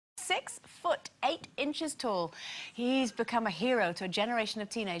6'8" tall. He's become a hero to a generation of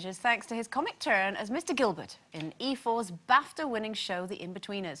teenagers thanks to his comic turn as Mr. Gilbert in E4's BAFTA-winning show The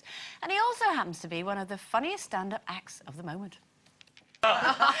In-Betweeners. And he also happens to be one of the funniest stand-up acts of the moment.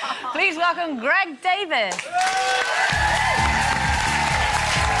 Please welcome Greg Davies.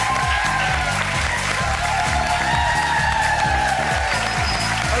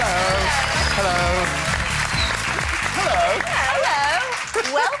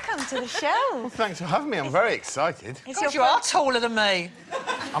 Welcome to the show. Well, thanks for having me. I'm very excited. God, you are taller than me.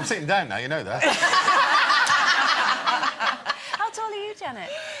 I'm sitting down now, you know that. How tall are you, Janet?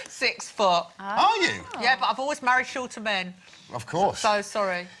 6 foot. Are you? Yeah, but I've always married shorter men. Of course. So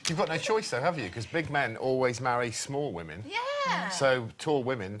sorry. You've got no choice, though, have you? Because big men always marry small women. Yeah. So tall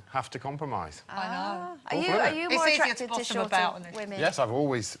women have to compromise. I know. Are you more attracted to shorter women? Yes, I've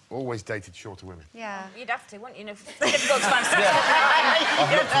always dated shorter women. Yeah. You'd have to, wouldn't you? Difficult to find.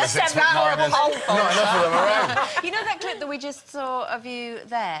 I've looked for the 6 foot 9ers. Not enough of them around. You know that clip that we just saw of you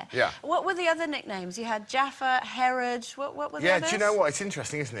there? Yeah. What were the other nicknames? You had Jaffa, Herod. What were the others? Do you know what? It's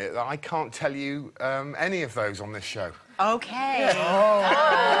interesting, isn't it? That I can't tell you any of those on this show. OK. Yeah. All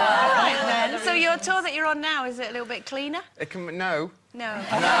right, then. So your tour that you're on now, is it a little bit cleaner? It can... No. No.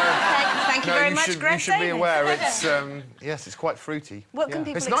 Thank you very much, Greg You should be aware it's... yes, it's quite fruity. What can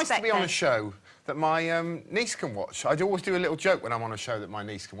people expect? It's nice to be on a show that my niece can watch. I always do a little joke when I'm on a show that my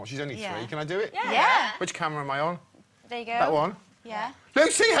niece can watch. She's only 3. Can I do it? Yeah. Which camera am I on? There you go. That one? Yeah.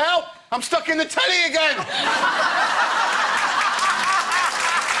 Lucy, help! I'm stuck in the telly again!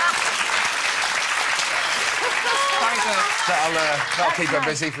 That'll keep her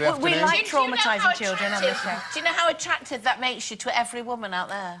busy for the afternoon. We like traumatising children on this show. Do you know how attractive that makes you to every woman out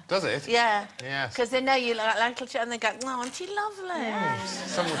there? Does it? Yeah. Yes. Because they know you like little children and they go, oh, aren't you lovely?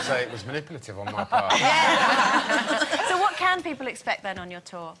 Some would say it was manipulative on my part. So what can people expect then on your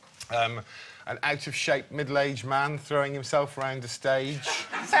tour? An out-of-shape middle-aged man throwing himself around the stage.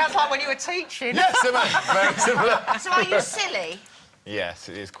 Sounds like when you were teaching. Yes, very similar. So are you silly? Yes,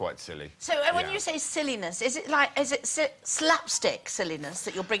 it is quite silly. So when you say silliness, is it slapstick silliness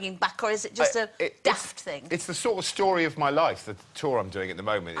that you're bringing back, or is it just a daft thing? It's the sort of story of my life. The tour I'm doing at the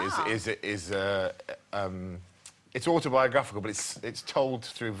moment it's autobiographical, but it's told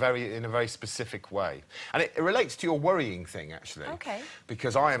through in a very specific way, and it relates to your worrying thing actually. Okay.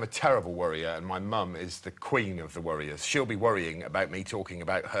 Because I am a terrible worrier, and my mum is the queen of the worriers. She'll be worrying about me talking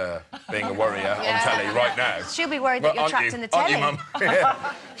about her being a worrier on telly right now. She'll be worried that you're trapped in the telly. Aren't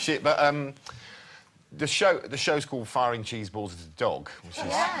you, Mum? Yeah. The show's called Firing Cheese Balls at a Dog, which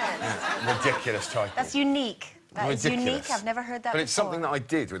is ridiculous title. That's unique. That is unique. I've never heard that But it's something that I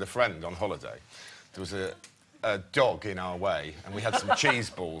did with a friend on holiday. There was a dog in our way, and we had some cheese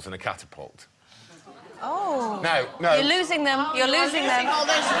balls and a catapult. Oh. No. You're losing them. You're losing them. All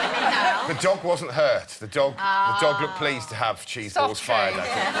those women now. The dog wasn't hurt. The dog looked pleased to have cheese balls fired at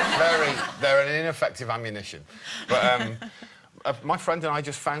it. They're an ineffective ammunition. But my friend and I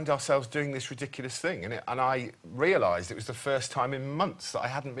just found ourselves doing this ridiculous thing, and I realised it was the first time in months that I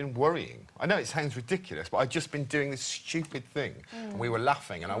hadn't been worrying. I know it sounds ridiculous, but I'd just been doing this stupid thing, and we were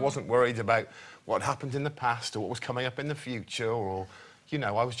laughing, and I wasn't worried about what happened in the past or what was coming up in the future, or, you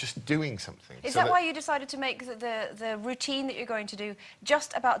know, I was just doing something. Is that why you decided to make the routine that you're going to do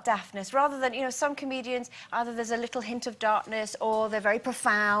just about daftness, rather than, you know, some comedians, either there's a little hint of darkness or they're very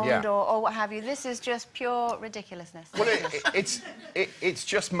profound or what have you. This is just pure ridiculousness. Well, it's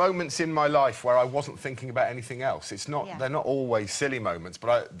just moments in my life where I wasn't thinking about anything else. It's not, they're not always silly moments,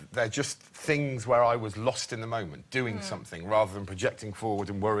 but they're just things where I was lost in the moment, doing something, rather than projecting forward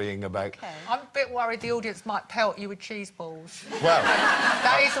and worrying about... I'm a bit worried the audience might pelt you with cheese balls. Well...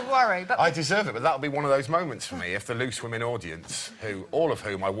 That is a worry, but... I deserve it, but that'll be one of those moments for me if the loose women audience, all of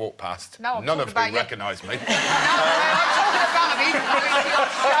whom I walk past, none of whom recognise me... I'm talking about people coming to your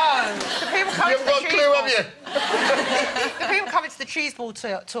show. The people coming to the cheese clue, have you? The people coming to the cheese ball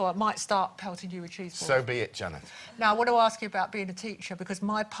tour might start pelting you with cheese balls. So be it, Janet. Now, I want to ask you about being a teacher, because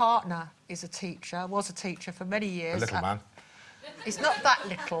my partner is a teacher, was a teacher for many years. A little man. He's not that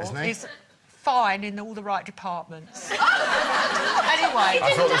little. Isn't he? He's fine in all the right departments. Anyway...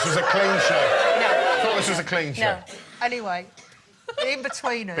 I thought this was a clean show. No. I thought this was a clean show. No. Anyway,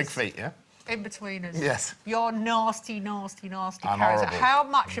 In-Betweeners... Big feet, yeah? In-Betweeners. Yes. Your nasty, nasty, nasty I'm character. horrible. How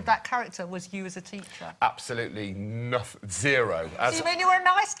much of that character was you as a teacher? Absolutely nothing. Zero. So you mean you were a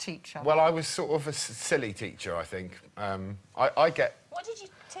nice teacher? Well, I was sort of a silly teacher, I think. I get... What did you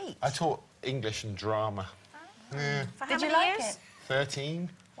teach? I taught English and drama. Yeah. For how Did you many like years? it? 13.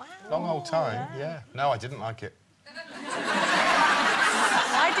 Wow. Long old time, yeah. No, I didn't like it.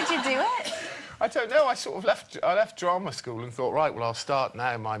 Why did you do it? I don't know. I sort of left drama school and thought, right, well, I'll start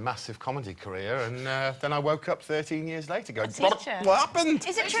now my massive comedy career, and then I woke up 13 years later going, what happened?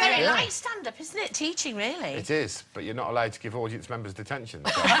 Is it very like stand-up, isn't it? Teaching, really. It is, but you're not allowed to give audience members detention.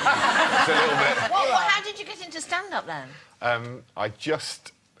 So it's a little bit... How did you get into stand-up, then? I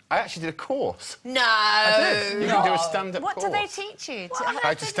actually did a course. No. I did. You can do a stand-up course. What do they teach you?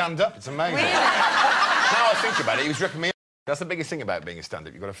 How to stand up. It's amazing. Really? Now I think about it, he was ripping me off. That's the biggest thing about being a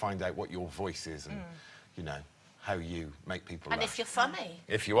stand-up. You've got to find out what your voice is and, you know, how you make people laugh. And if you're funny.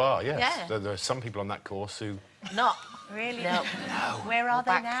 If you are, yes. Yeah. There are some people on that course who... Not. Really? No. Where are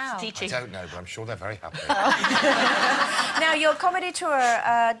they now? Teaching. I don't know, but I'm sure they're very happy. Now, your comedy tour,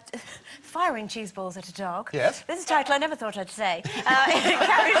 Firing Cheese Balls at a Dog. Yes. This is a title I never thought I'd say. It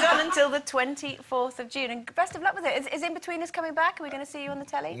carries on until the 24th of June. And best of luck with it. Is In-Betweeners coming back? Are we going to see you on the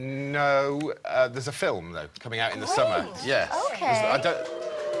telly? No. There's a film, though, coming out in the summer. Yes. OK. I don't...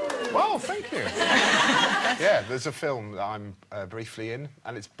 Well, thank you. Yeah, there's a film that I'm briefly in,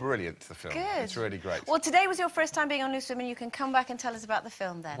 and it's brilliant, the film. Good. It's really great. Well, today was your first time being on Loose Women. You can come back and tell us about the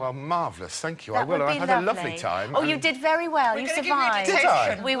film, then. Well, marvellous. Thank you. That I will. would be I had a lovely time. Oh, you did very well. You survived. Did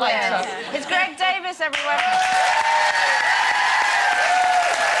I? We will. It's Greg Davies, everyone.